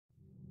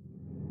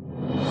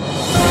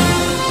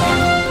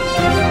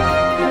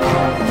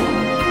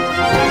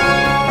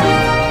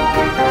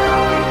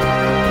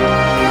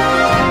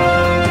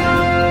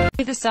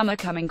summer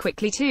coming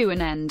quickly to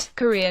an end,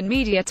 Korean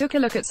media took a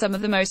look at some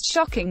of the most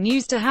shocking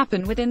news to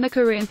happen within the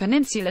Korean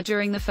peninsula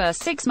during the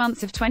first 6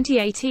 months of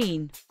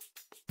 2018.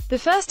 The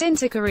first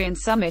inter-Korean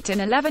summit in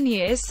 11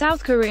 years,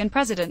 South Korean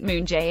President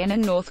Moon Jae-in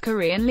and North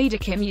Korean leader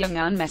Kim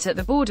Jong-un met at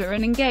the border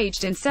and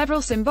engaged in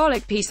several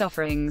symbolic peace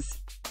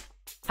offerings.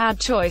 Ad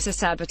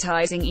choice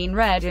advertising in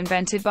red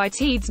invented by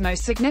TEEDS.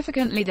 Most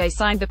significantly, they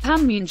signed the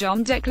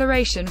Panmunjom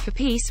Declaration for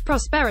Peace,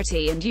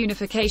 Prosperity and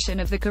Unification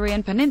of the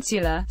Korean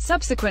Peninsula,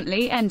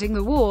 subsequently ending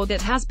the war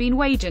that has been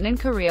waging in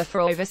Korea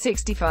for over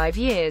 65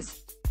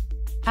 years.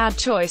 Ad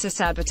choice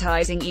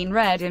advertising in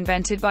red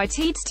invented by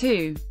TEEDS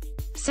too.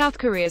 South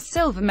Korea's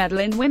silver medal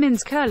in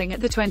women's curling at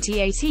the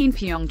 2018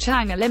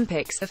 Pyeongchang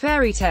Olympics. The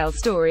fairy tale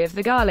story of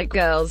the Garlic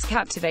Girls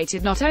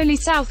captivated not only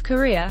South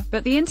Korea,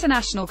 but the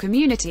international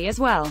community as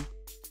well.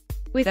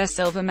 With their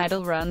silver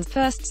medal runs,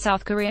 first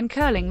South Korean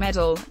curling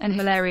medal, and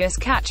hilarious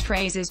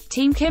catchphrases,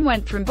 Team Kim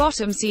went from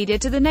bottom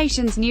seeded to the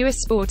nation's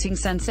newest sporting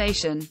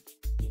sensation.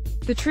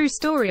 The true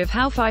story of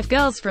how 5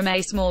 girls from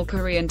a small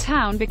Korean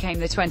town became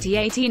the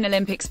 2018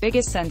 Olympics'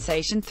 biggest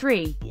sensation.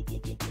 3.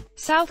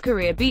 South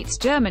Korea beats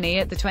Germany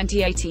at the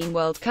 2018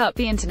 World Cup.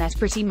 The internet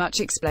pretty much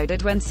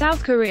exploded when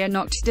South Korea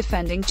knocked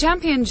defending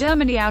champion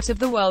Germany out of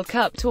the World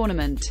Cup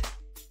tournament.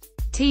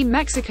 Team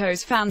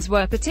Mexico's fans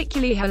were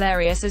particularly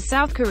hilarious as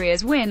South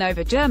Korea's win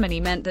over Germany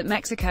meant that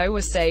Mexico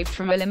was saved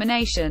from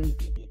elimination.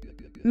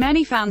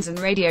 Many fans and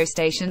radio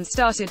stations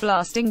started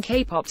blasting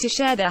K-pop to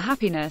share their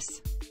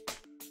happiness.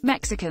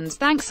 Mexicans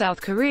thank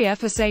South Korea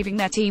for saving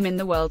their team in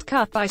the World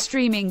Cup by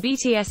streaming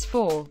BTS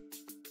 4.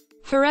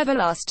 Forever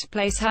last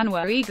place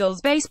Hanwha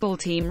Eagles baseball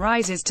team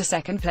rises to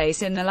second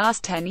place in the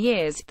last 10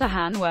 years. The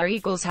Hanwha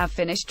Eagles have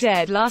finished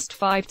dead last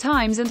 5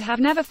 times and have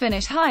never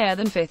finished higher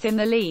than 5th in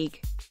the league.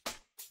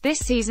 This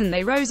season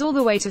they rose all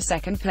the way to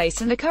second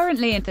place and are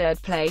currently in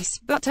 3rd place,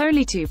 but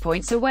only 2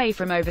 points away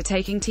from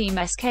overtaking Team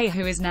SK,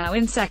 who is now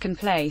in 2nd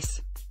place.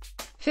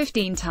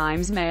 15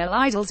 times male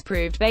idols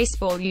proved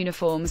baseball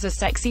uniforms are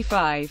sexy.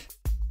 5.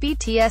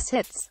 BTS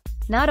hits.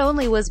 Not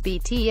only was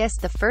BTS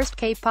the first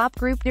K-pop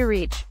group to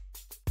reach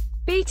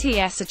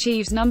BTS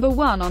achieves number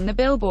 1 on the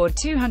Billboard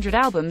 200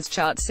 albums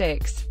chart.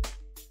 6.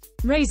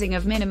 Raising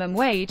of minimum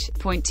wage,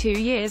 2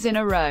 years in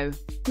a row.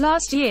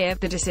 Last year,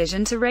 the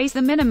decision to raise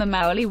the minimum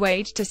hourly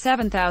wage to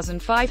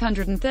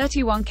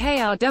 7,531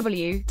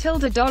 KRW,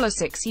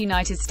 $6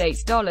 United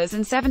States dollars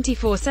and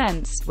 74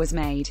 cents, was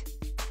made.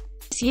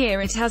 This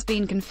year it has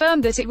been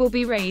confirmed that it will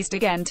be raised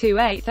again to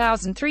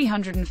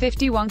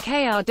 8,351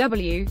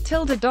 KRW,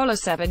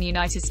 $7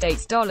 United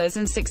States dollars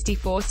and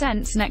 64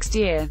 cents next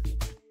year.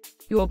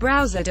 Your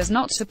browser does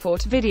not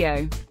support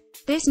video.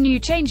 This new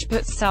change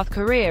puts South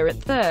Korea at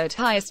 3rd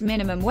highest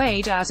minimum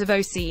wage out of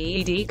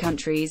OECD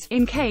countries,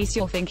 in case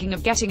you're thinking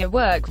of getting a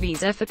work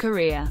visa for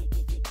Korea.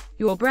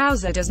 Your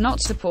browser does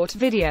not support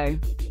video.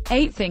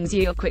 8 things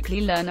you'll quickly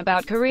learn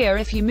about Korea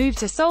if you move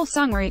to Seoul.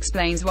 Seungri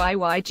explains why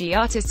YG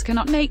artists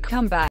cannot make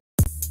comeback.